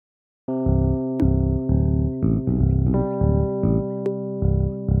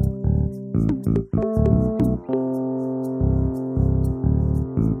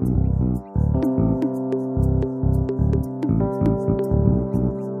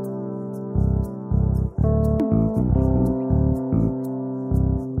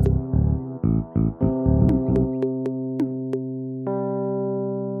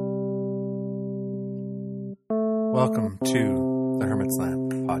Welcome to the Hermit's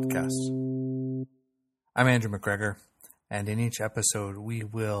Lamp podcast. I'm Andrew McGregor, and in each episode we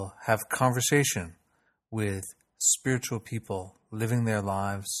will have conversation with spiritual people living their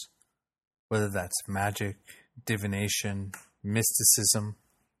lives, whether that's magic, divination, mysticism,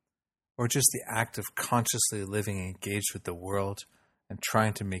 or just the act of consciously living engaged with the world and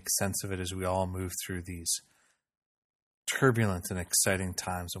trying to make sense of it as we all move through these turbulent and exciting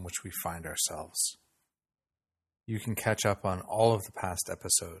times in which we find ourselves. You can catch up on all of the past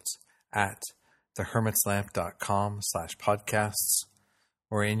episodes at thehermitslamp.com/podcasts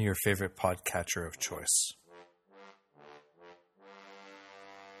or in your favorite podcatcher of choice.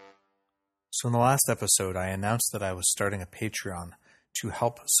 So in the last episode, I announced that I was starting a Patreon to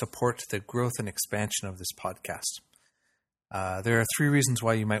help support the growth and expansion of this podcast. There are 3 reasons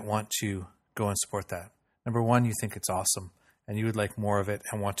why you might want to go and support that. Number 1, you think it's awesome and you would like more of it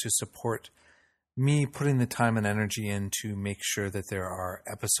and want to support me putting the time and energy in to make sure that there are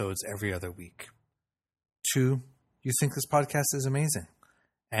episodes every other week. 2, you think this podcast is amazing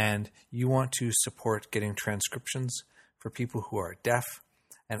and you want to support getting transcriptions for people who are deaf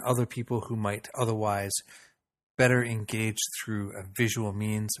and other people who might otherwise better engage through a visual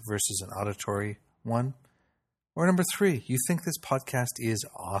means versus an auditory one. Or number 3, you think this podcast is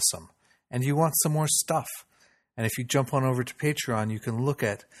awesome and you want some more stuff. And if you jump on over to Patreon, you can look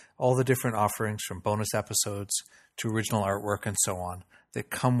at all the different offerings from bonus episodes to original artwork and so on that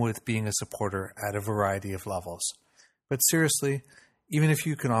come with being a supporter at a variety of levels. But seriously, even if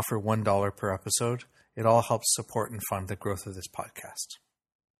you can offer $1 per episode, it all helps support and fund the growth of this podcast.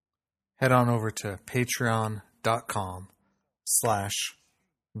 Head on over to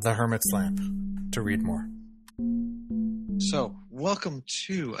patreon.com/thehermitslamp to read more. So, welcome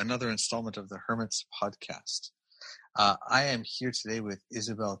to another installment of the Hermit's podcast. I am here today with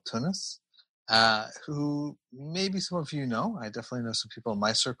Isabel, who maybe some of you know. I definitely know some people in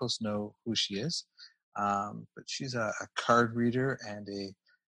my circles know who she is. But she's a card reader and a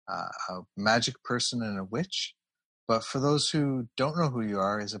magic person and a witch. But for those who don't know who you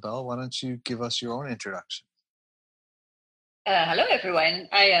are, Isabel, why don't you give us your own introduction? Hello, everyone.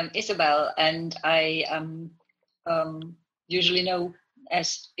 I am Isabel, and I am usually known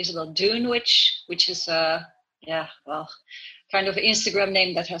as Isabel Dunewitch, which is kind of an Instagram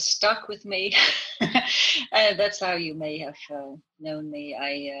name that has stuck with me. That's how you may have known me.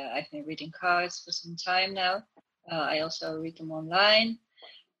 I've been reading cards for some time now. I also read them online.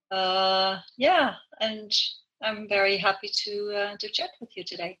 And I'm very happy to chat with you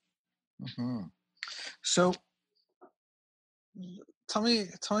today. Mm-hmm. So, tell me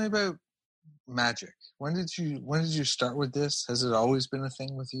about magic. When did you start with this? Has it always been a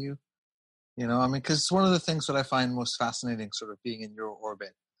thing with you? You know, I mean, because it's one of the things that I find most fascinating, sort of being in your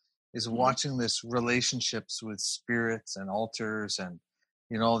orbit, is watching this relationships with spirits and altars and,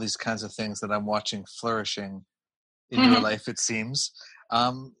 you know, all these kinds of things that I'm watching flourishing in your life, it seems.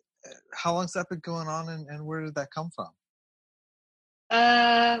 How long's that been going on, and where did that come from?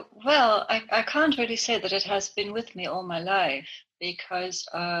 Well, I can't really say that it has been with me all my life, because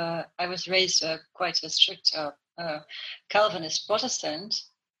I was raised quite a strict Calvinist Protestant,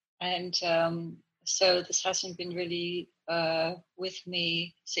 and so this hasn't been really with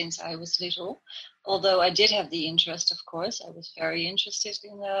me since I was little. Although I did have the interest, of course. I was very interested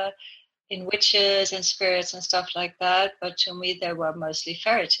in witches and spirits and stuff like that. But to me, they were mostly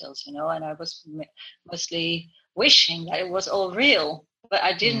fairy tales, you know, and I was mostly wishing that it was all real. But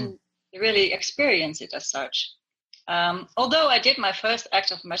I didn't really experience it as such. Although I did my first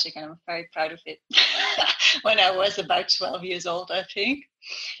act of magic, and I'm very proud of it, when I was about 12 years old, I think.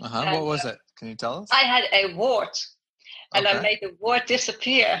 What was it? Can you tell us? I had a wart, and I made the wart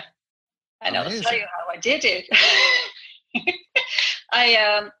disappear. And I'll tell you how I did it.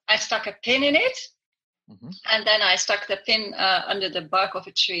 I stuck a pin in it, and then I stuck the pin under the bark of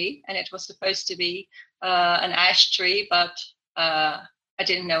a tree, and it was supposed to be an ash tree, but I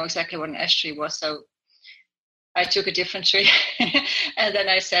didn't know exactly what an ash tree was, so I took a different tree, and then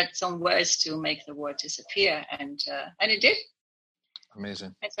I said some words to make the word disappear, and it did.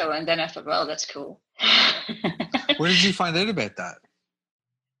 Amazing. And then I thought, well, that's cool. Where did you find out about that?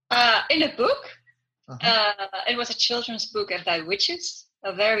 In a book. It was a children's book about witches,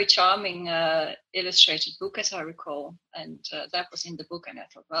 a very charming illustrated book, as I recall, and that was in the book. And I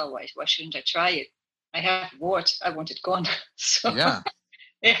thought, well, why shouldn't I try it? I have what I want it gone. So Yeah.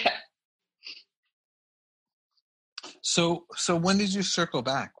 yeah. So when did you circle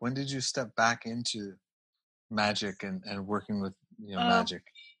back? When did you step back into magic and working with magic?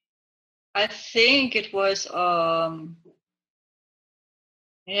 I think it was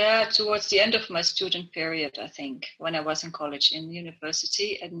towards the end of my student period, I think, when I was in college, in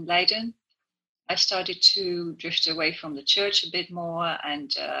university in Leiden. I started to drift away from the church a bit more,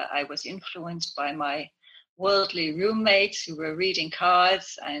 and I was influenced by my worldly roommates who were reading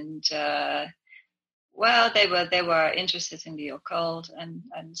cards, and they were interested in the occult,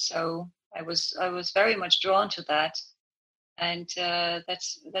 and so I was very much drawn to that, and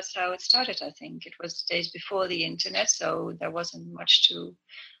that's how it started. I think it was days before the internet, so there wasn't much to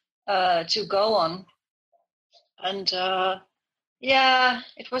go on, and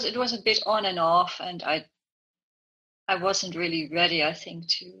it was a bit on and off, and I wasn't really ready, I think,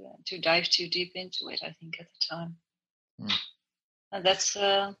 to dive too deep into it, I think, at the time. And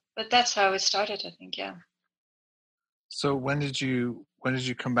but that's how it started, I think. Yeah. So when did you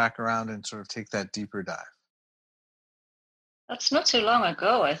come back around and sort of take that deeper dive? That's not too long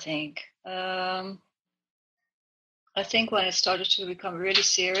ago, I think. I think when it started to become really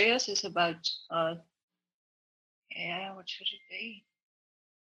serious is about what should it be?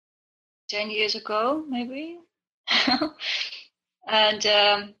 10 years ago, maybe. And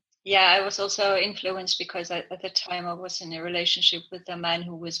I was also influenced because at the time I was in a relationship with a man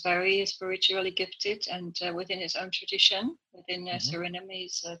who was very spiritually gifted and within his own tradition, within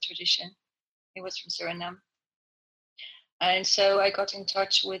Surinamese tradition. He was from Suriname. And so I got in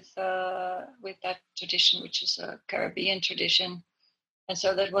touch with that tradition, which is a Caribbean tradition. And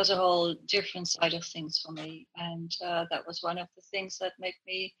so that was a whole different side of things for me. And that was one of the things that made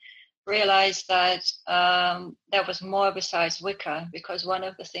me realize that there was more besides Wicca, because one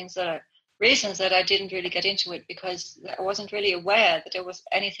of the reasons that I didn't really get into it, because I wasn't really aware that there was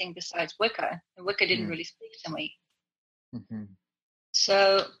anything besides Wicca, and Wicca didn't really speak to me. Mm-hmm.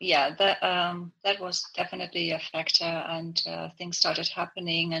 So that was definitely a factor, and things started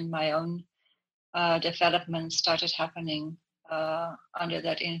happening, and my own development started happening under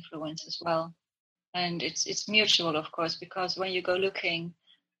that influence as well. And it's mutual, of course, because when you go looking,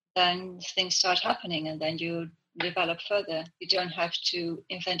 then things start happening, and then you develop further. You don't have to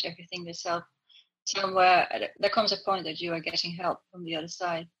invent everything yourself. Somewhere there comes a point that you are getting help from the other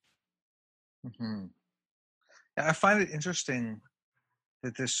side. Mm-hmm. Yeah, I find it interesting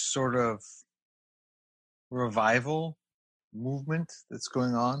that this sort of revival movement that's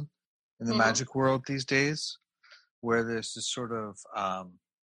going on in the magic world these days, where there's this sort of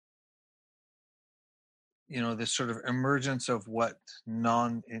this sort of emergence of what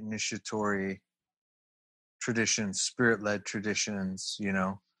non-initiatory traditions, spirit-led traditions,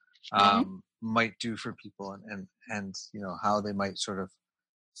 might do for people, and how they might sort of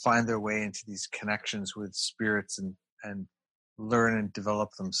find their way into these connections with spirits and learn and develop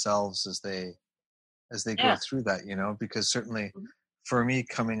themselves as they go through that, because certainly for me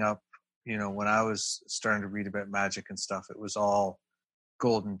coming up, when I was starting to read about magic and stuff, it was all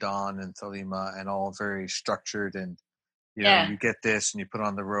Golden Dawn and Thelema and all very structured, and you get this and you put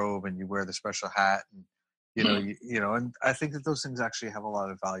on the robe and you wear the special hat, and and I think that those things actually have a lot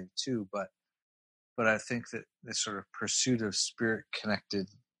of value too, but I think that this sort of pursuit of spirit connected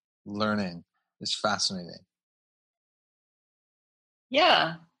learning is fascinating.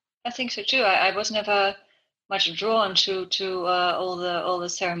 Yeah, I think so too. I was never much drawn to all the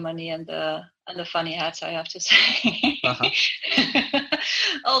ceremony and the funny hats, I have to say.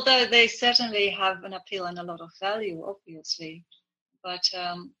 Although they certainly have an appeal and a lot of value, obviously. But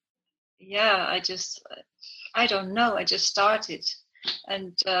I don't know. I just started,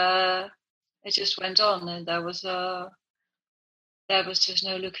 and it just went on, and there was just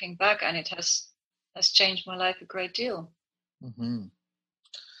no looking back, and it has changed my life a great deal. Mm-hmm.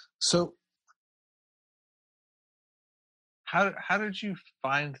 So, how did you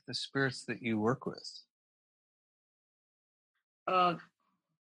find the spirits that you work with? Do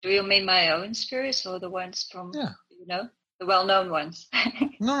you mean my own spirits or the ones from the well-known ones?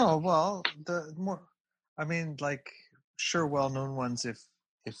 No. Well, the more, I mean, like, sure, well-known ones if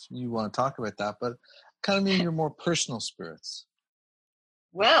you want to talk about that, but kind of mean your more personal spirits.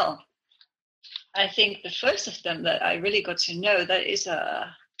 Well, I think the first of them that I really got to know, that is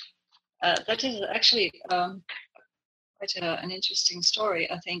actually quite an interesting story.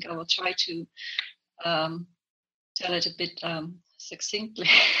 I think I will try to tell it a bit succinctly.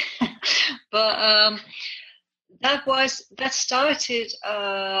 But that started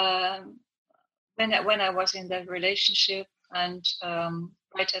when I was in that relationship, and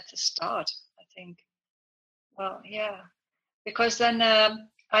right at the start, I think. Well, yeah, because then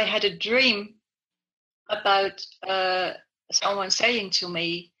I had a dream about someone saying to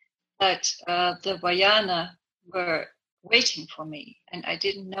me that the Vajana were waiting for me, and I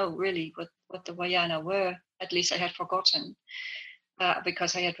didn't know really what the Vajana were. At least I had forgotten,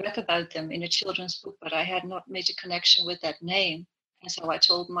 because I had read about them in a children's book, but I had not made a connection with that name. And so I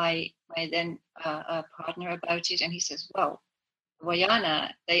told my then partner about it, and he says, well,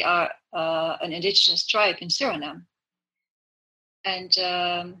 Vajana, they are an indigenous tribe in Suriname. And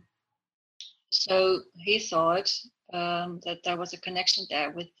so he thought that there was a connection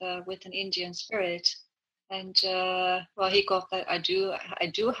there with an Indian spirit. And well, he got that I do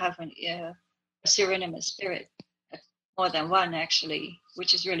have a Suriname spirit, more than one actually,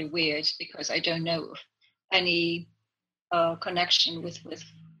 which is really weird because I don't know of any connection with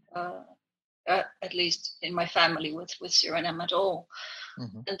at least in my family with Suriname at all.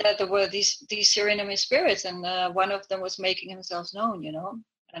 Mm-hmm. And that there were these Suriname spirits, and one of them was making himself known,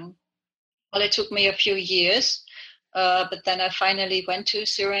 And well, it took me a few years, but then I finally went to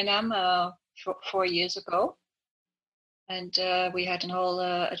Suriname 4 years ago. And we had a whole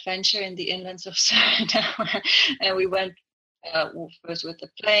adventure in the inlands of Suriname. And we went first with the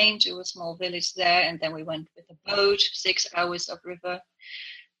plane to a small village there, and then we went with a boat, 6 hours of river,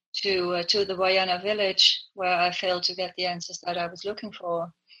 to the Vajana village, where I failed to get the answers that I was looking for,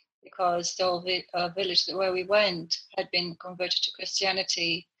 because the whole village where we went had been converted to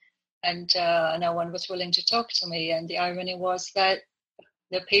Christianity, and no one was willing to talk to me. And the irony was that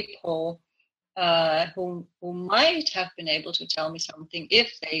the people who might have been able to tell me something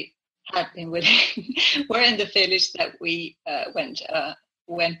if they had been willing were in the village that we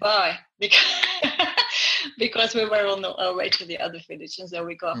went by, because we were on our way to the other village, and so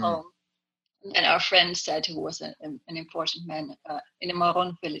we got home. And our friend said, who was an important man in the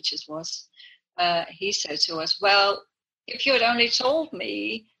Maron villages he said to us, well, if you had only told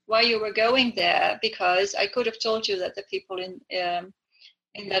me why you were going there, because I could have told you that the people in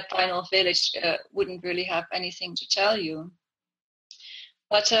that final village wouldn't really have anything to tell you.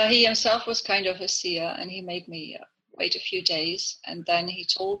 But he himself was kind of a seer, and he made me wait a few days, and then he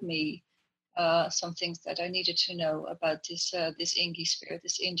told me some things that I needed to know about this Ingi spirit,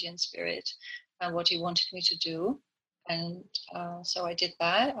 this Indian spirit, and what he wanted me to do. And so I did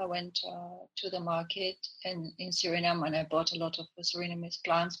that. I went to the market in Suriname, and I bought a lot of Surinamese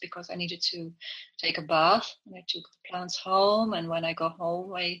plants because I needed to take a bath. And I took the plants home, and when I got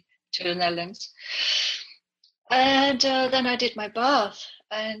home, to the Netherlands. And then I did my bath,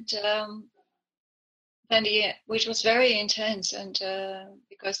 and which was very intense. And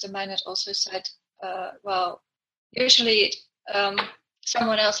because the man had also said, well, usually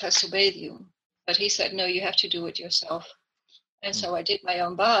someone else has to bathe you. But he said, no, you have to do it yourself. And so I did my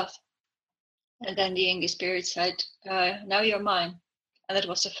own bath. And then the Ingi spirit said, now you're mine. And that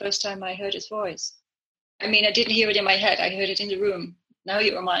was the first time I heard his voice. I mean, I didn't hear it in my head. I heard it in the room. Now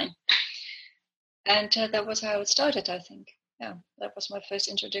you're mine. And that was how it started, I think. Yeah, that was my first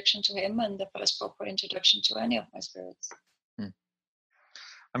introduction to him, and the first proper introduction to any of my spirits.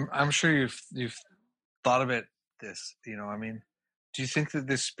 I'm sure you've thought about this. I mean, do you think that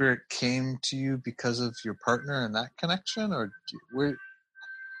this spirit came to you because of your partner and that connection, or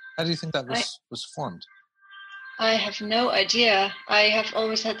how do you think that was formed? I have no idea. I have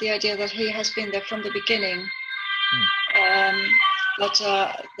always had the idea that he has been there from the beginning. But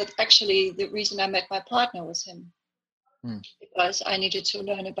that actually the reason I met my partner was him. Because I needed to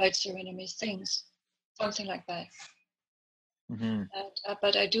learn about Surinamese things, something like that. Mm-hmm.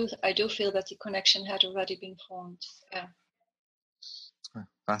 But I do feel that the connection had already been formed. Yeah.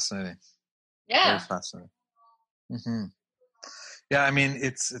 Fascinating. Yeah. Very fascinating. Mm-hmm. Yeah, I mean,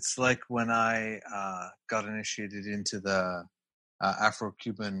 it's like when I got initiated into the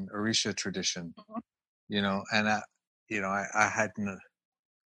Afro-Cuban Orisha tradition, and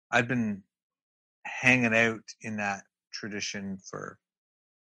I'd been hanging out in that tradition for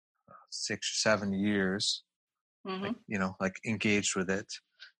 6 or 7 years, like engaged with it,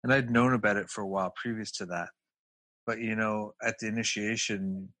 and I'd known about it for a while previous to that. But at the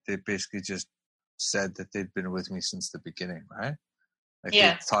initiation, they basically just said that they'd been with me since the beginning, right? Like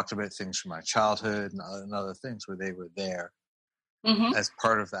they talked about things from my childhood and other things where they were there as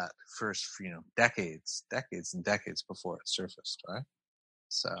part of that first, decades and decades before it surfaced, right?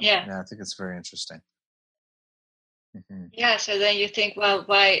 So yeah, I think it's very interesting. Mm-hmm. Yeah. So then you think, well,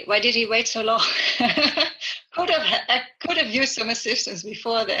 why did he wait so long? I could have used some assistance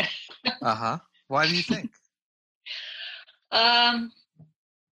before then. Why do you think? Um,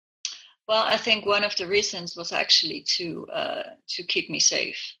 well, I think one of the reasons was actually to keep me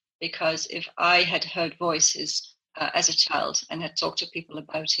safe, because if I had heard voices as a child and had talked to people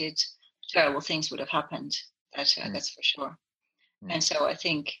about it, terrible things would have happened. That's for sure. And so I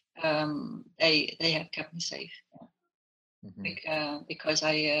think they have kept me safe. Because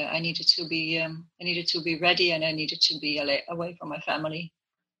I needed to be ready, and I needed to be away from my family.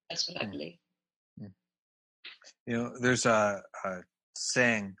 That's what I believe. You know, there's a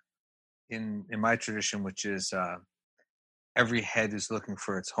saying in my tradition, which is every head is looking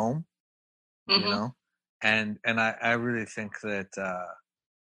for its home. You know, and I really think that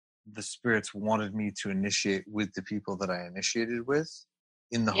the spirits wanted me to initiate with the people that I initiated with,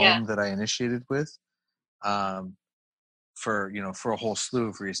 in the home that I initiated with. For a whole slew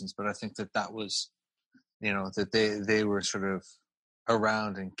of reasons, but I think that was, that they were sort of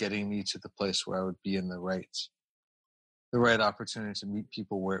around and getting me to the place where I would be in the right opportunity to meet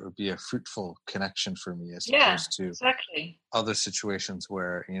people, where it would be a fruitful connection for me, as opposed to other situations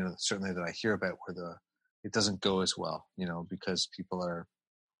where, certainly that I hear about, where it doesn't go as well, because people are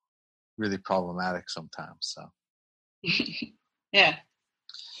really problematic sometimes. So yeah.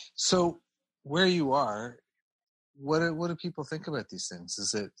 So where you are, what do people think about these things?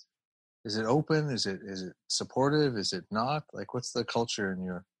 Is it open? Is it supportive? Is it not? Like, what's the culture in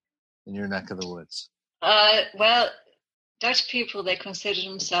your neck of the woods? Well, Dutch people, they consider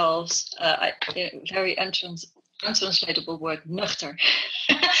themselves a very untranslatable word, nuchter.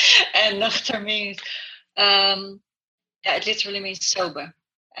 And nuchter means, it literally means sober.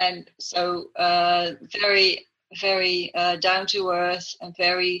 And so very, very down to earth and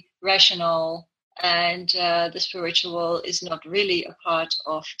very rational. And the spiritual is not really a part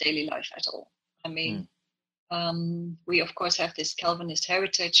of daily life at all. I mean, we of course have this Calvinist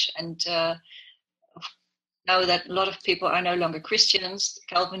heritage, and now that a lot of people are no longer Christians,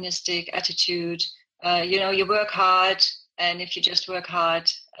 Calvinistic attitude, you work hard, and if you just work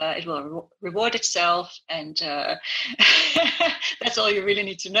hard, it will reward itself, and that's all you really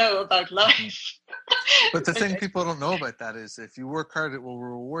need to know about life. But the thing people don't know about that is, if you work hard, it will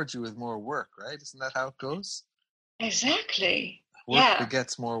reward you with more work, right? Isn't that how it goes? Exactly. Work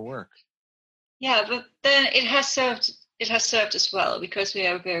begets more work. Yeah, but then it has served as well, because we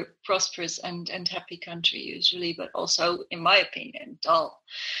are a very prosperous and happy country usually, but also, in my opinion, dull.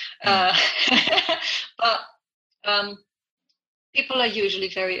 But people are usually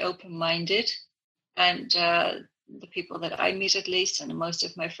very open-minded, and the people that I meet, at least, and most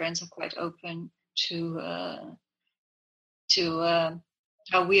of my friends, are quite open to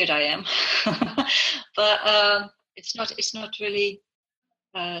how weird I am. But it's not really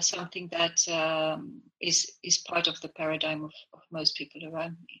something that is part of the paradigm of most people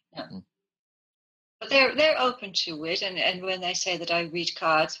around me. No. But they're open to it, and when they say that I read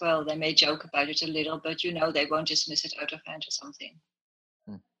cards, well, they may joke about it a little, but they won't dismiss it out of hand or something.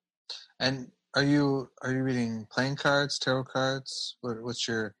 And are you reading playing cards, tarot cards? What's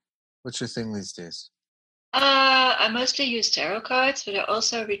your thing these days? I mostly use tarot cards, but I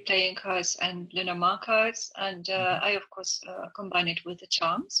also read playing cards and Lenormand cards, and I of course combine it with the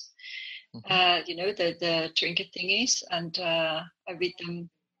charms. The trinket thingies, and I read them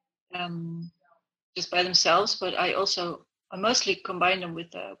just by themselves, but I mostly combine them with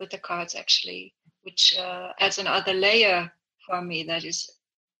the cards, actually, which adds another layer for me that is,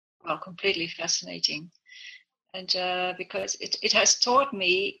 well, completely fascinating. And because it has taught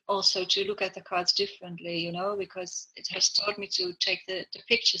me also to look at the cards differently, because it has taught me to take the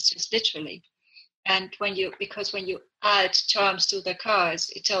pictures just literally. And when you add charms to the cards,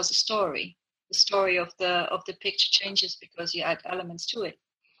 it tells a story. The story of the picture changes because you add elements to it.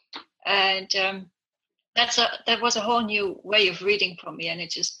 And that was a whole new way of reading for me, and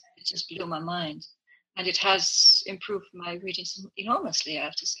it just blew my mind. And it has improved my reading enormously, I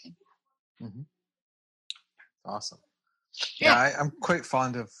have to say. Mm-hmm. Awesome. Yeah, I'm quite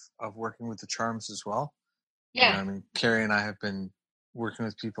fond of working with the charms as well. Yeah. Carrie and I have been working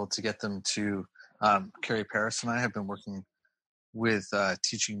with people to get them to, Carrie Paris and I have been working with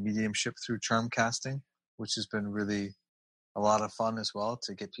teaching mediumship through charm casting, which has been really a lot of fun as well,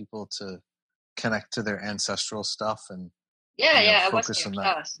 to get people to connect to their ancestral stuff and I focus was in on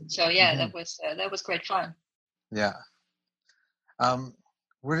class. that. So that was great fun. Yeah.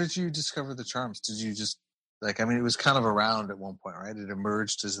 Where did you discover the charms? Did you just it was kind of around at one point, right? It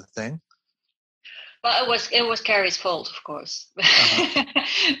emerged as a thing. Well, it was Carrie's fault, of course,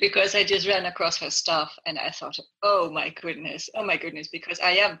 because I just ran across her stuff and I thought, oh my goodness, because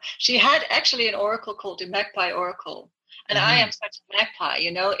she had actually an oracle called the Magpie Oracle, And I am such a magpie,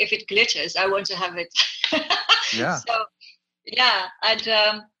 you know, if it glitters, I want to have it. Yeah. So Yeah,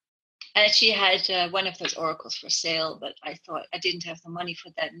 and she had one of those oracles for sale, but I thought I didn't have the money for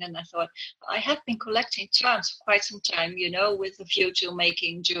that. And then I thought, I have been collecting charms for quite some time, with a view to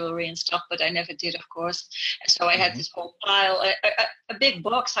making jewelry and stuff, but I never did, of course. And so I had this whole pile, a big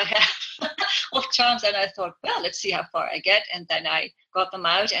box I have of charms, and I thought, well, let's see how far I get. And then I got them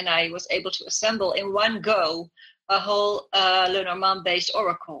out, and I was able to assemble in one go a whole Lenormand-based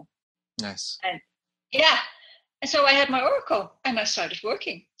oracle. Nice. And yeah, and so I had my oracle, and I started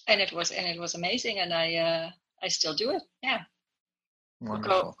working. And it was amazing, and I still do it. Yeah.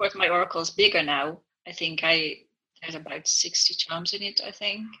 Wonderful. Of course, my oracle is bigger now. I think there's about 60 charms in it. I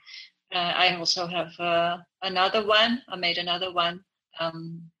think I also have another one. I made another one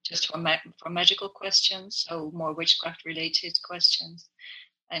just for magical questions, so more witchcraft related questions,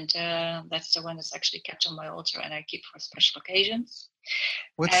 and that's the one that's actually kept on my altar, and I keep for special occasions.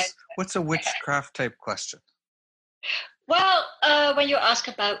 What's a witchcraft type question? Well, when you ask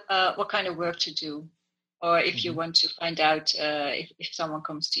about what kind of work to do, or if you want to find out if someone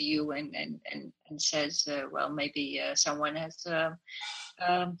comes to you and says, well, maybe someone has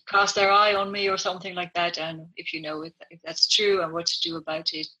cast their eye on me or something like that, and if you know if that's true and what to do about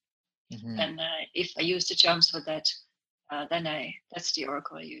it, and if I use the charms for that, then that's the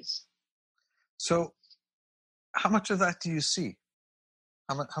oracle I use. So, how much of that do you see?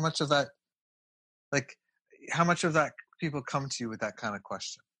 How much of that, like, how much of that people come to you with that kind of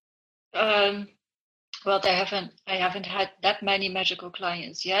question? Well, I haven't had that many magical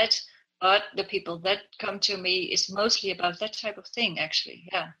clients yet, but the people that come to me is mostly about that type of thing, actually.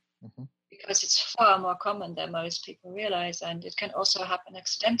 Yeah, because it's far more common than most people realize, and it can also happen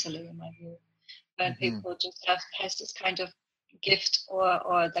accidentally, in my view, when people just has this kind of gift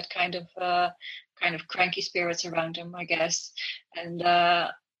or that kind of cranky spirits around them, I guess, and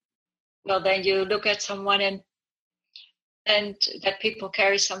well, then you look at someone and that people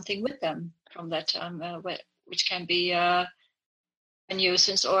carry something with them from that time, which can be a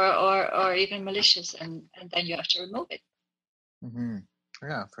nuisance or even malicious, and then you have to remove it.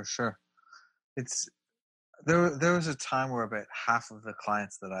 Yeah, for sure. There was a time where about half of the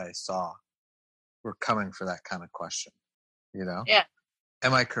clients that I saw were coming for that kind of question, Yeah.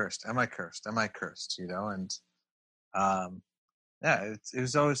 Am I cursed? Am I cursed? Am I cursed? And yeah, it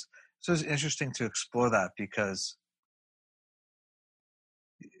was always interesting to explore that because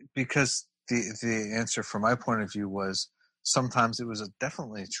the answer from my point of view was sometimes it was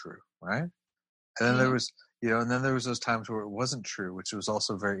definitely true, right? And then there was, and then there was those times where it wasn't true, which was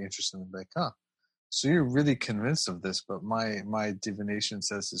also very interesting. Like, so you're really convinced of this, but my divination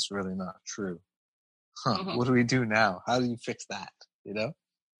says it's really not true. What do we do now? How do you fix that?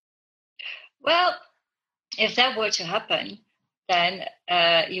 Well, if that were to happen, then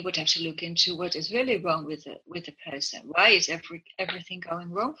you would have to look into what is really wrong with the person. Why is everything going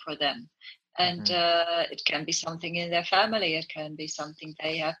wrong for them? And it can be something in their family. It can be something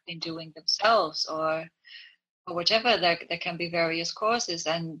they have been doing themselves, or whatever. There can be various causes,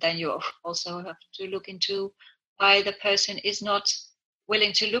 and then you also have to look into why the person is not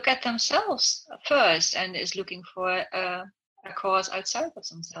willing to look at themselves first and is looking for a cause outside of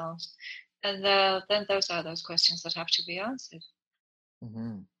themselves. And then those are those questions that have to be answered.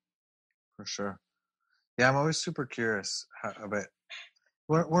 For sure. Yeah, I'm always super curious about.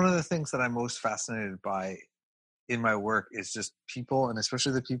 One of the things that I'm most fascinated by in my work is just people, and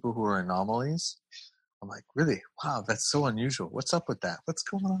especially the people who are anomalies. I'm like, really? Wow, that's so unusual. What's up with that? What's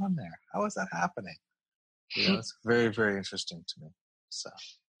going on there? How is that happening? It's very, very interesting to me. So,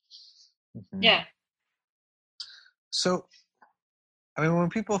 yeah. So, I mean, when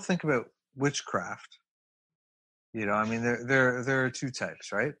people think about witchcraft, there are two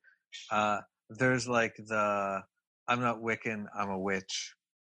types, right? There's like the I'm not Wiccan, I'm a witch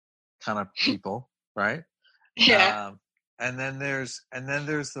kind of people, right? Yeah. And then there's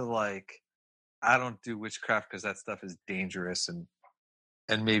the like I don't do witchcraft because that stuff is dangerous and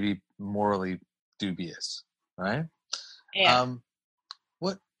maybe morally dubious, right? Yeah.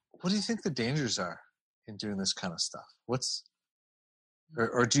 What do you think the dangers are in doing this kind of stuff?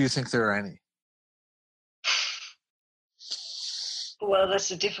 Or do you think there are any? Well,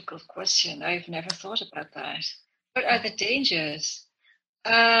 that's a difficult question. I've never thought about that. What are the dangers?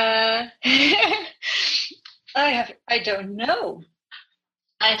 I don't know.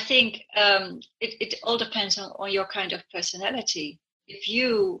 I think it all depends on your kind of personality. If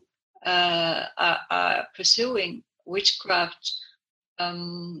you are pursuing witchcraft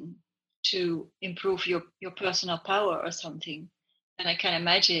to improve your personal power or something, then I can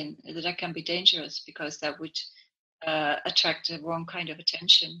imagine that can be dangerous because that would attract the wrong kind of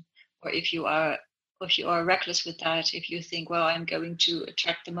attention. Or if you are if you are reckless with that, if you think, well, I'm going to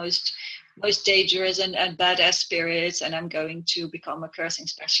attract the most dangerous and badass spirits, and I'm going to become a cursing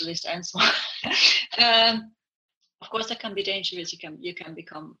specialist and so on. Of course, that can be dangerous. You can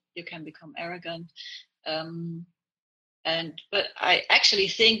become arrogant. But I actually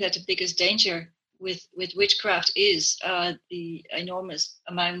think that the biggest danger with witchcraft is the enormous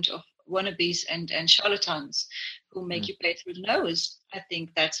amount of wannabes and charlatans who make you pay through the nose. I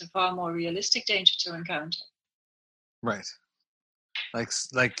think that's a far more realistic danger to encounter. Right. Like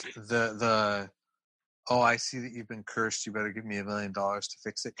the oh, I see that you've been cursed, you better give me $1 million to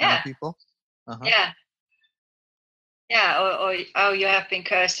fix it kind of people. Uh-huh. Yeah, or oh, you have been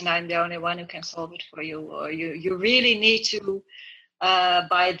cursed and I'm the only one who can solve it for you, or you really need to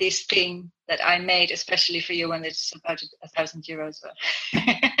buy this thing that I made especially for you, and it's about €1,000 or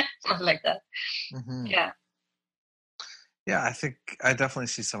something like that. Mm-hmm. Yeah, I think I definitely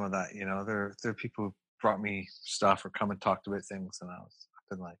see some of that. There are people who brought me stuff or come and talked about things, and I've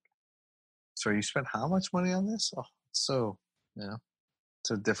been like, so you spent how much money on this? Oh, it's so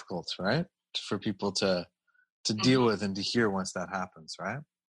so difficult, right, for people to deal with and to hear once that happens, right?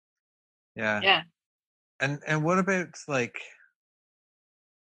 Yeah. And what about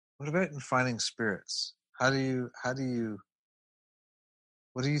in finding spirits?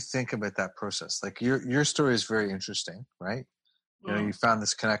 What do you think about that process? Like your story is very interesting, right? You found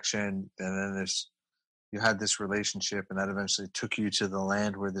this connection, and then you had this relationship, and that eventually took you to the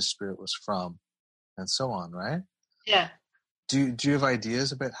land where the spirit was from, and so on, right? Yeah. Do you have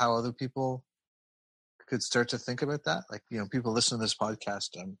ideas about how other people could start to think about that? Like, people listen to this podcast,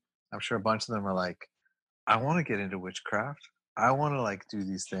 and I'm sure a bunch of them are like, I want to get into witchcraft. I want to do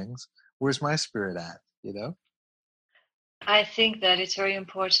these things. Where's my spirit at? I think that it's very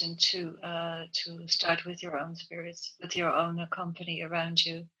important to start with your own spirits, with your own company around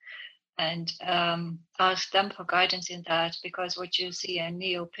you, and ask them for guidance in that. Because what you see in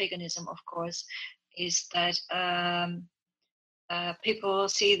neo-paganism, of course, is that people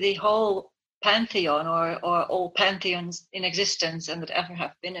see the whole pantheon or all pantheons in existence and that ever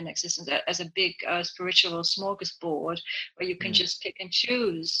have been in existence as a big spiritual smorgasbord where you can just pick and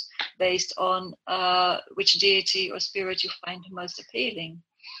choose based on which deity or spirit you find most appealing.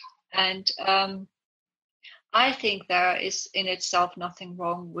 And I think there is in itself nothing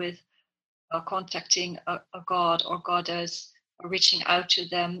wrong with contacting a god or goddess or reaching out to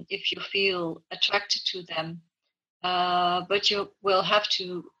them if you feel attracted to them. But you will have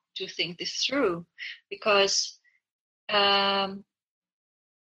to think this through, because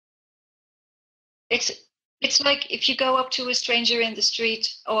it's like if you go up to a stranger in the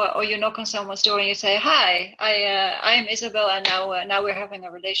street, or you knock on someone's door and you say, "Hi, I am Isabel, and now we're having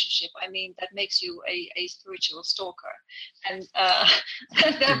a relationship." I mean, that makes you a spiritual stalker, and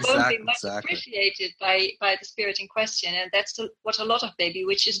that won't be much appreciated by the spirit in question. And that's what a lot of baby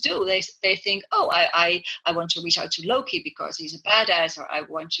witches do. They think, "Oh, I want to reach out to Loki because he's a badass, or I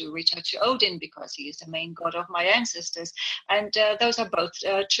want to reach out to Odin because he is the main god of my ancestors." And those are both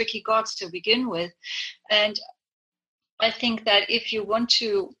tricky gods to begin with. And I think that if you want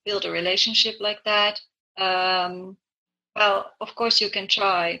to build a relationship like that, well, of course you can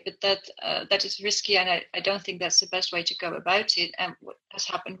try, but that is risky, and I don't think that's the best way to go about it. And what has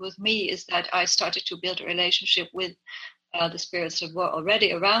happened with me is that I started to build a relationship with the spirits that were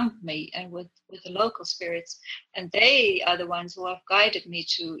already around me and with the local spirits, and they are the ones who have guided me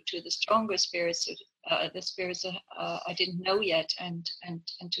to the stronger spirits, the spirits that I didn't know yet, and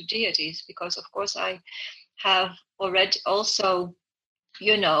to deities, because of course I have already also,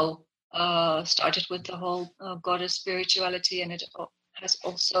 started with the whole goddess spirituality, and it has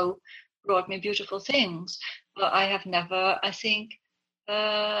also brought me beautiful things. But I have never, I think,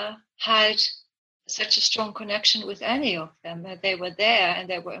 had such a strong connection with any of them. They were there and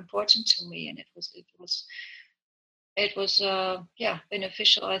they were important to me, and it was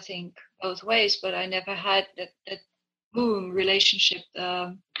beneficial, I think, both ways. But I never had that boom relationship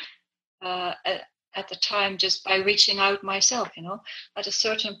at the time, just by reaching out myself. At a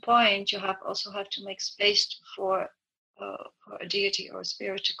certain point, you have to make space for a deity or a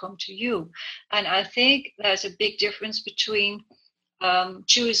spirit to come to you. And I think there's a big difference between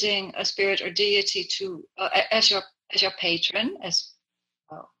choosing a spirit or deity to as your patron. As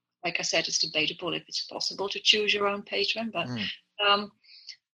well, like I said, it's debatable if it's possible to choose your own patron, but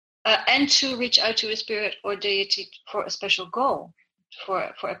and to reach out to a spirit or deity for a special goal,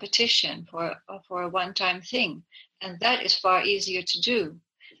 for a petition, for a one-time thing. And that is far easier to do,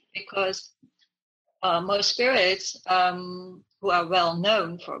 because most spirits who are well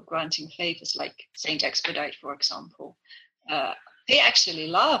known for granting favors, like Saint Expedite, for example, he actually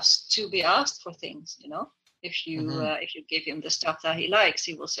loves to be asked for things, if you Mm-hmm. if you give him the stuff that he likes,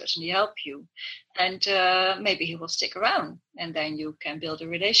 he will certainly help you, and maybe he will stick around, and then you can build a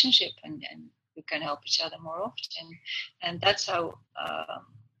relationship, and you can help each other more often, and that's how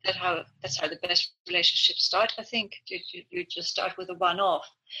the best relationships start. I think you just start with a one-off,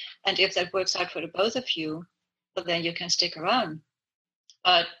 and if that works out for the both of you, well, then you can stick around.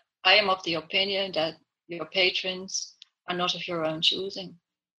 But I am of the opinion that your patrons are not of your own choosing.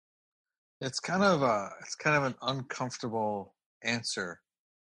 It's kind of an uncomfortable answer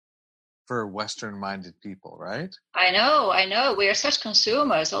for Western-minded people, right? I know. We are such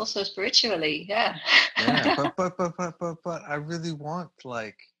consumers, also spiritually. Yeah. Yeah, but I really want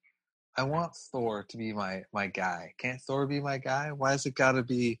I want Thor to be my guy. Can't Thor be my guy? Why has it got to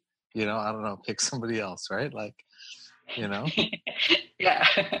be? I don't know. Pick somebody else, right? Yeah.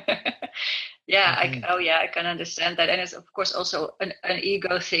 Yeah, Mm-hmm. I can understand that, and it's of course also an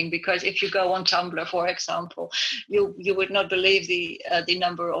ego thing, because if you go on Tumblr, for example, you would not believe the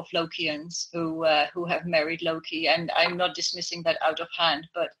number of Lokians who have married Loki, and I'm not dismissing that out of hand,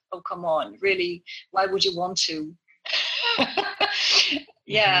 but oh come on, really, why would you want to?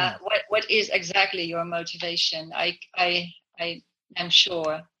 Yeah, Mm-hmm. what is exactly your motivation? I am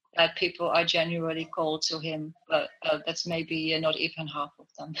sure that people are genuinely called to him, but that's maybe not even half of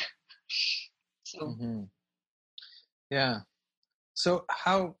them. So. Mm-hmm. Yeah. So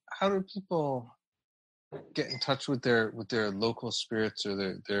how do people get in touch with their local spirits or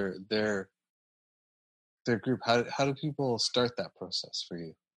their group? How do people start that process for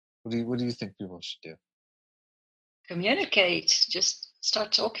you? What do you think people should do? Communicate, just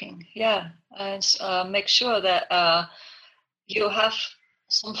start talking, and make sure that you have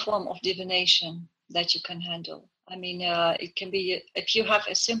some form of divination that you can handle. I mean, it can be, if you have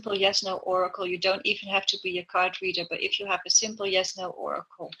a simple yes-no oracle, you don't even have to be a card reader, but if you have a simple yes-no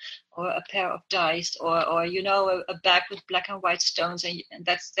oracle, or a pair of dice, or a bag with black and white stones, and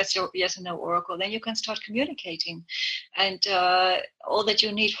that's your yes and no oracle, then you can start communicating. And all that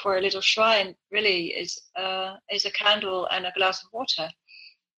you need for a little shrine really is a candle and a glass of water.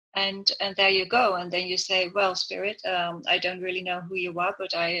 And there you go. And then you say, well, spirit, I don't really know who you are,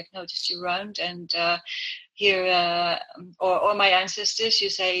 but I have noticed you around, and here, or my ancestors, you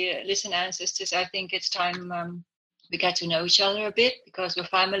say, listen, ancestors, I think it's time we get to know each other a bit, because we're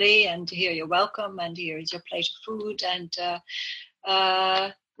family, and here you're welcome, and here is your plate of food, and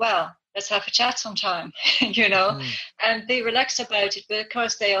well, let's have a chat sometime, Mm-hmm. and be relaxed about it,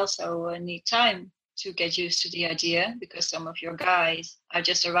 because they also need time to get used to the idea, because some of your guys are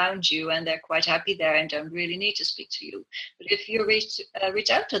just around you and they're quite happy there and don't really need to speak to you. But if you reach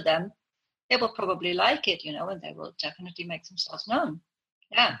out to them, they will probably like it, and they will definitely make themselves known.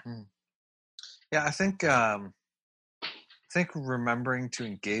 Yeah. Mm-hmm. Yeah, I think remembering to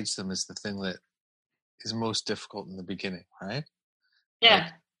engage them is the thing that is most difficult in the beginning, right? Yeah.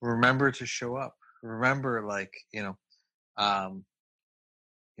 Like, remember to show up. Remember,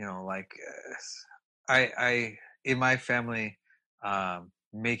 I in my family,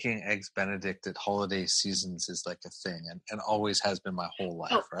 making eggs Benedict at holiday seasons is like a thing, and always has been my whole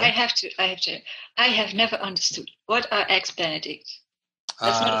life. Oh, right? I have never understood. What are eggs Benedict?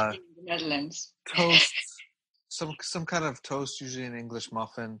 That's not a thing in the Netherlands. Toasts, some kind of toast, usually an English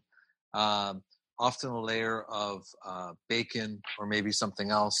muffin, often a layer of bacon or maybe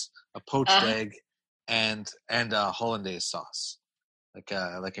something else, a poached egg, and a hollandaise sauce, like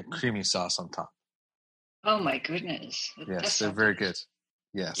a creamy sauce on top. Oh my goodness! Yes, they're very good.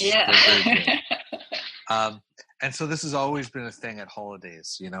 Yes, yeah, they're very good. And so this has always been a thing at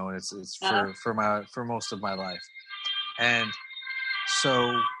holidays, and it's for most of my life. And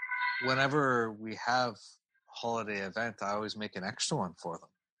so whenever we have holiday event, I always make an extra one for them,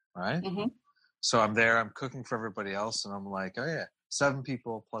 right? Mm-hmm. So I'm there, I'm cooking for everybody else, and I'm like, oh yeah, 7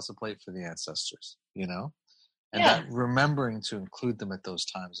 people plus a plate for the ancestors, and that remembering to include them at those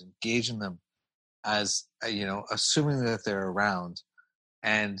times, engaging them as, assuming that they're around,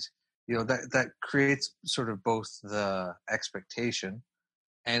 and that creates sort of both the expectation,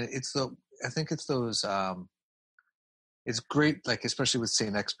 and I think it's those it's great, like especially with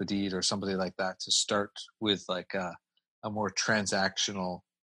Saint Expedite or somebody like that, to start with like a more transactional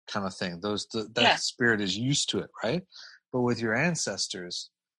kind of thing. That spirit is used to it, right? But with your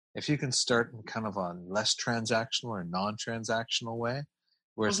ancestors, if you can start in kind of a less transactional or non-transactional way,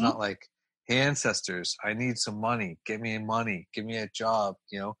 where it's not like, hey, ancestors, I need some money. Give me money. Give me a job.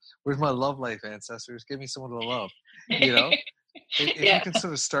 Where's my love life, ancestors? Give me someone to love. If you can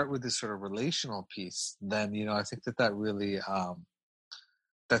sort of start with this sort of relational piece, then, I think that really,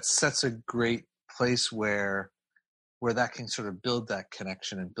 that sets a great place where where that can sort of build that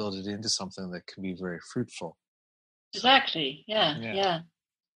connection and build it into something that can be very fruitful. Exactly. Yeah.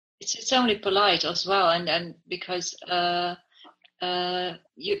 It's only polite as well, and because in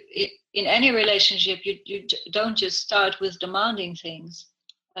any relationship you don't just start with demanding things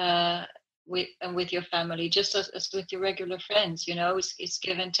with your family, just as with your regular friends. It's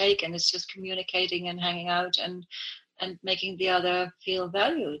give and take, and it's just communicating and hanging out and making the other feel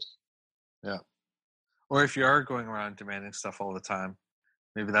valued. Yeah. Or if you are going around demanding stuff all the time,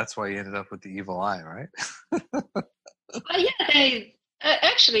 maybe that's why you ended up with the evil eye, right?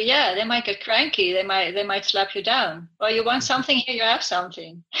 They might get cranky. They might slap you down. Well, you want something, here you have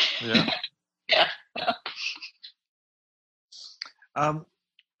something. Yeah. Yeah.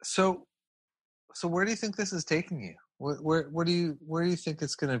 So where do you think this is taking you? Where do you think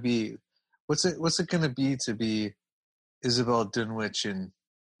it's going to be? What's it going to be Isabel Dunewitch in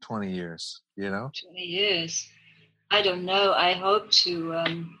 20 years? 20 years. I don't know. I hope to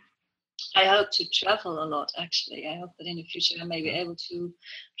travel a lot. Actually, I hope that in the future I may be able to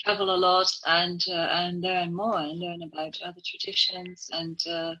travel a lot and learn more and learn about other traditions and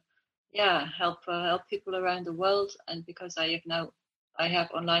help people around the world. And because I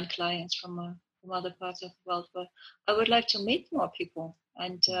have online clients from other parts of the world, but I would like to meet more people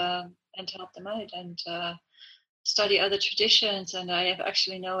and help them out and study other traditions. And I have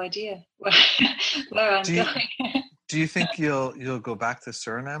actually no idea where I'm going. Do you think you'll go back to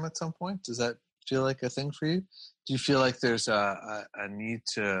Suriname at some point? Does that feel like a thing for you? Do you feel like there's a need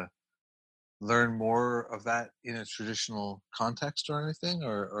to learn more of that in a traditional context or anything?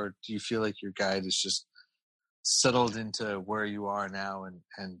 Or do you feel like your guide is just settled into where you are now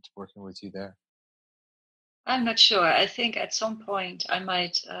and working with you there? I'm not sure. I think at some point I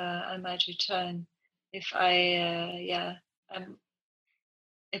might return if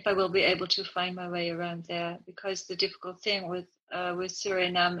if I will be able to find my way around there. Because the difficult thing with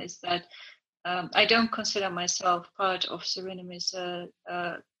Suriname is that I don't consider myself part of Suriname's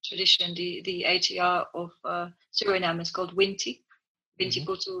tradition. The ATR of Suriname is called Winti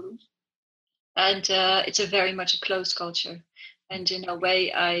Kulturu, and it's a very much a closed culture. And in a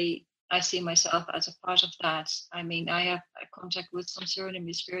way, I see myself as a part of that. I mean, I have contact with some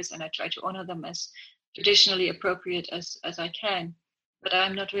Suriname spirits, and I try to honor them as traditionally appropriate as I can. But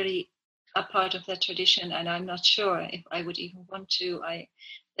I'm not really a part of that tradition, and I'm not sure if I would even want to.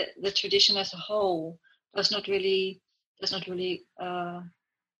 The tradition as a whole does not really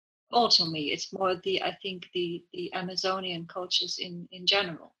call to me. It's more I think the Amazonian cultures in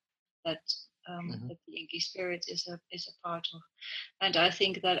general that that the Inky spirit is a part of, and I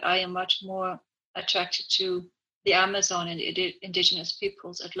think that I am much more attracted to the Amazon and indigenous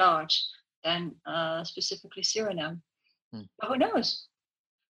peoples at large than specifically Suriname. But who knows?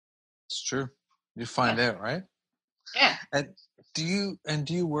 It's true. You find out, right? Yeah. And do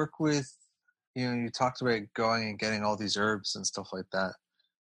you work with, you talked about going and getting all these herbs and stuff like that.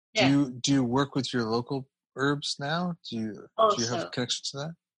 Yeah. Do you work with your local herbs now? Do you have a connection to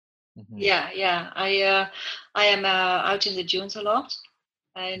that? Mm-hmm. Yeah. I am out in the dunes a lot,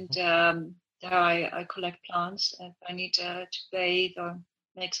 and there I collect plants. If I need to bathe or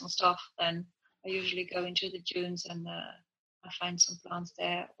make some stuff, then I usually go into the dunes and I find some plants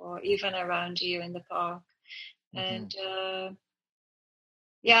there, or even around here in the park. And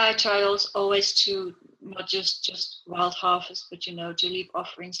I try always to not just wild harvest, but to leave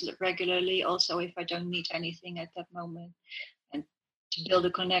offerings regularly. Also, if I don't need anything at that moment, and to build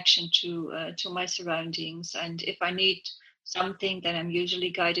a connection to my surroundings. And if I need something, then I'm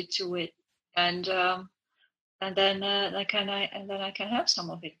usually guided to it, and then I can have some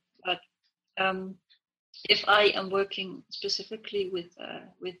of it. But if I am working specifically with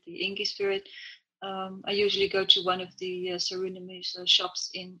the Inky spirit, I usually go to one of the Surinamese shops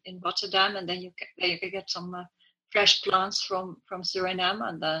in Rotterdam, and then you can get some fresh plants from Suriname,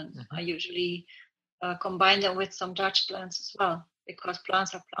 and then I usually combine them with some Dutch plants as well, because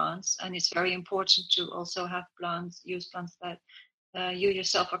plants are plants, and it's very important to also have use plants that you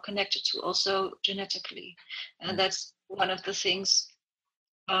yourself are connected to also genetically. And that's one of the things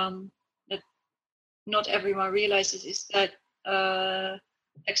that not everyone realizes, is that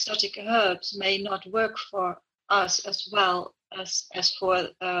exotic herbs may not work for us as well as for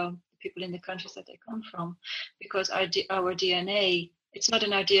people in the countries that they come from, because our DNA, it's not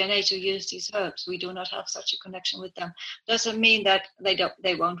in our DNA to use these herbs. We do not have such a connection with them. Doesn't mean that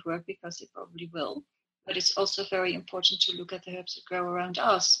they won't work, because they probably will. But it's also very important to look at the herbs that grow around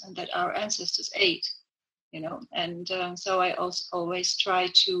us and that our ancestors ate, And so I also always try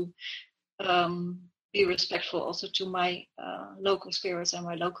to be respectful also to my local spirits and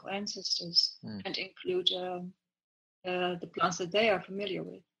my local ancestors, and include the plants that they are familiar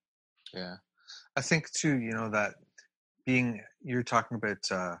with. Yeah. I think too, that you're talking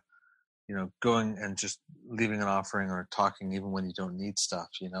about, going and just leaving an offering or talking even when you don't need stuff,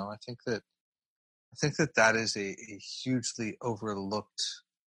 I think that is a hugely overlooked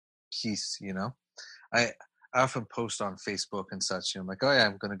piece, I often post on Facebook and such, I'm like, oh yeah,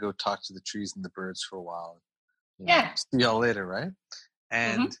 I'm going to go talk to the trees and the birds for a while. Yeah. See y'all later, right?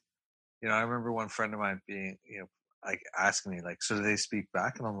 And, Mm-hmm. I remember one friend of mine being, like asking me like, so do they speak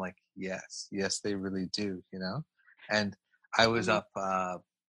back? And I'm like, yes, they really do, And I was Mm-hmm. up,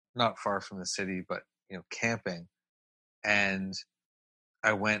 not far from the city, but, camping. And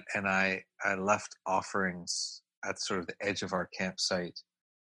I went and I left offerings at sort of the edge of our campsite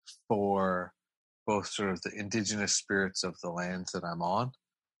for both sort of the indigenous spirits of the lands that I'm on,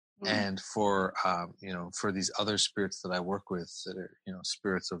 Mm-hmm. and for for these other spirits that I work with that are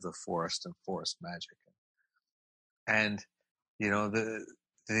spirits of the forest and forest magic, and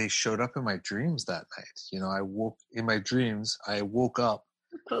they showed up in my dreams that night. I woke in my dreams. I woke up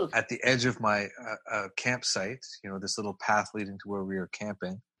Cool. at the edge of my campsite. This little path leading to where we were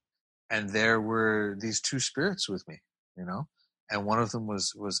camping, and there were these two spirits with me. And one of them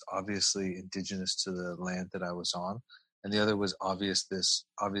was obviously indigenous to the land that I was on, and the other was obviously this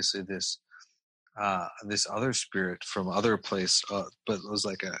other spirit from other place, but it was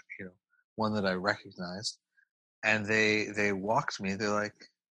like a one that I recognized, and they walked me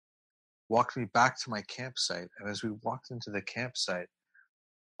back to my campsite, and as we walked into the campsite,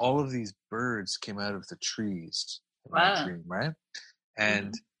 all of these birds came out of the trees in my dream, right?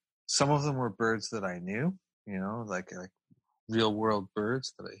 And some of them were birds that I knew, like real world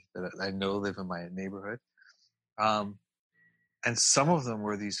birds that I know live in my neighborhood. And some of them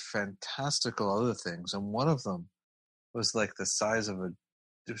were these fantastical other things. And one of them was like the size of it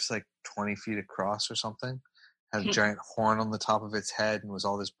was like 20 feet across or something, had a giant horn on the top of its head and was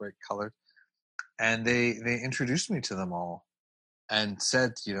all this bright colored. And they introduced me to them all and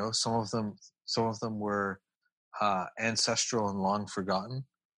said, some of them were ancestral and long forgotten.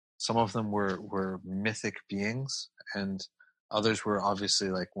 Some of them were mythic beings, and others were obviously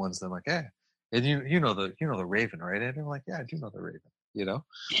like ones that I'm like, hey, and you know the raven, right? And I'm like, yeah, I do know the raven,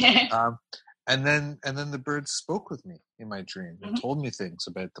 and then the birds spoke with me in my dream and told me things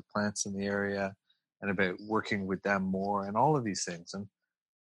about the plants in the area and about working with them more and all of these things. And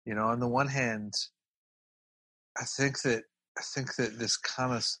on the one hand, I think that this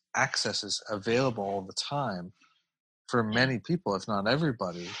kind of access is available all the time for many people, if not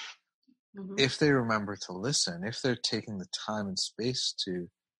everybody, if they remember to listen, if they're taking the time and space to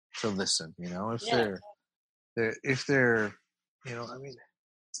listen, if they're I mean,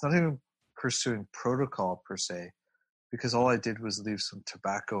 it's not even pursuing protocol per se, because all I did was leave some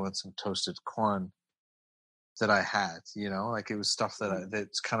tobacco and some toasted corn that I had, like it was stuff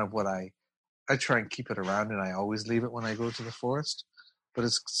that's kind of what I try and keep it around, and I always leave it when I go to the forest. But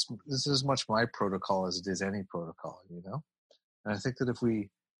this is as much my protocol as it is any protocol, And I think that if we,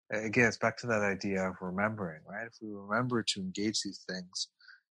 again, it's back to that idea of remembering, right? If we remember to engage these things,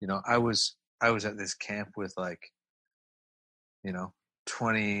 I was at this camp with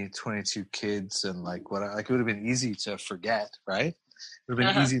 20, 22 kids, and it would have been easy to forget, right? It would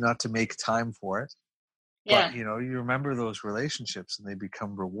have been easy not to make time for it. But you remember those relationships, and they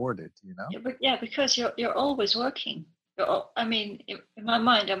become rewarded. Because you're always working. In my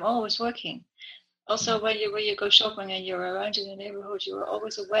mind, I'm always working. Also, when you go shopping and you're around in the neighborhood, you're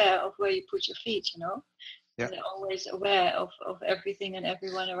always aware of where you put your feet. Yeah. And you're always aware of everything and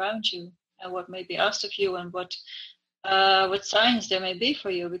everyone around you, and what may be asked of you, and what signs there may be for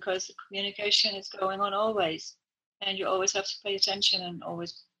you, because the communication is going on always, and you always have to pay attention and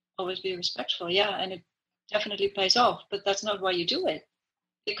always be respectful. Yeah, and it definitely pays off, but that's not why you do it,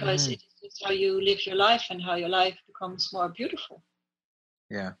 because it is how you live your life and how your life becomes more beautiful.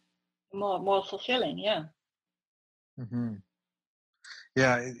 Yeah. More fulfilling. Yeah.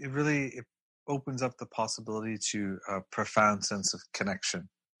 Yeah, it really opens up the possibility to a profound sense of connection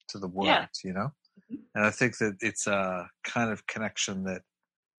to the world, And I think that it's a kind of connection that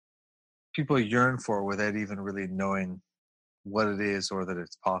people yearn for without even really knowing what it is or that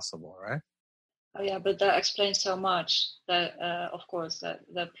it's possible, right? Oh yeah, but that explains so much that, of course,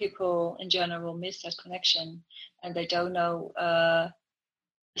 that people in general miss that connection, and they don't know,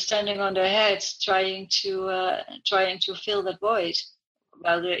 standing on their heads, trying to fill that void,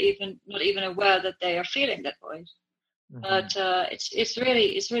 while they're not even aware that they are feeling that void. But it's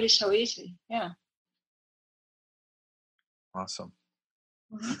really so easy. Yeah. Awesome.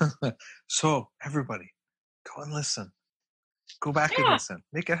 So everybody, go and listen. Go back and listen.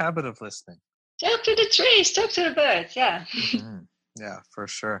 Make a habit of listening. Talk to the trees, talk to the birds. Yeah. Mm-hmm. Yeah, for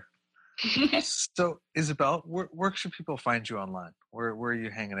sure. So, Isabel, where should people find you online? Where are you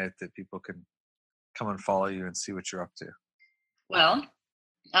hanging out that people can come and follow you and see what you're up to? Well,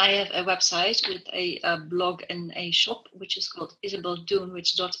 I have a website with a blog and a shop, which is called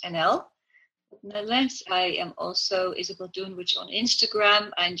isabeldunewitch.nl. Netherlands. I am also Isabel Dunewitch on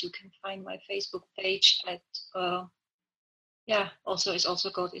Instagram, and you can find my Facebook page at it's also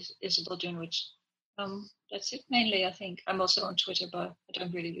called Isabel Dunewitch. That's it mainly. I think I'm also on Twitter, but I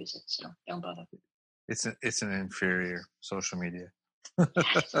don't really use it, so don't bother. It's an inferior social media.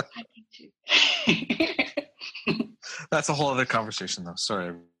 Yes, I think too. That's a whole other conversation, though.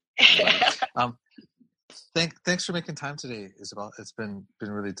 Sorry. Thanks for making time today, Isabel. It's been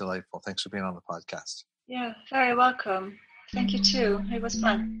really delightful. Thanks for being on the podcast. Yeah, very welcome. Thank you too. It was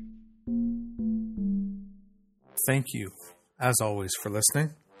fun. Thank you, as always, for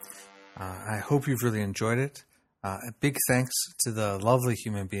listening. I hope you've really enjoyed it. A big thanks to the lovely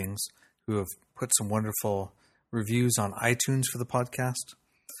human beings who have put some wonderful reviews on iTunes for the podcast.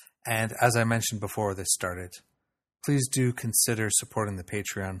 And as I mentioned before this started, please do consider supporting the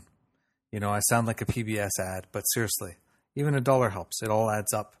Patreon. You know, I sound like a PBS ad, but seriously, even $1 helps. It all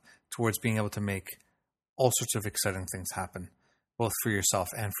adds up towards being able to make all sorts of exciting things happen, both for yourself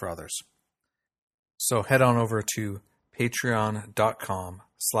and for others. So head on over to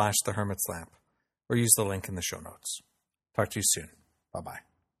patreon.com/thehermitslamp or use the link in the show notes. Talk to you soon. Bye-bye.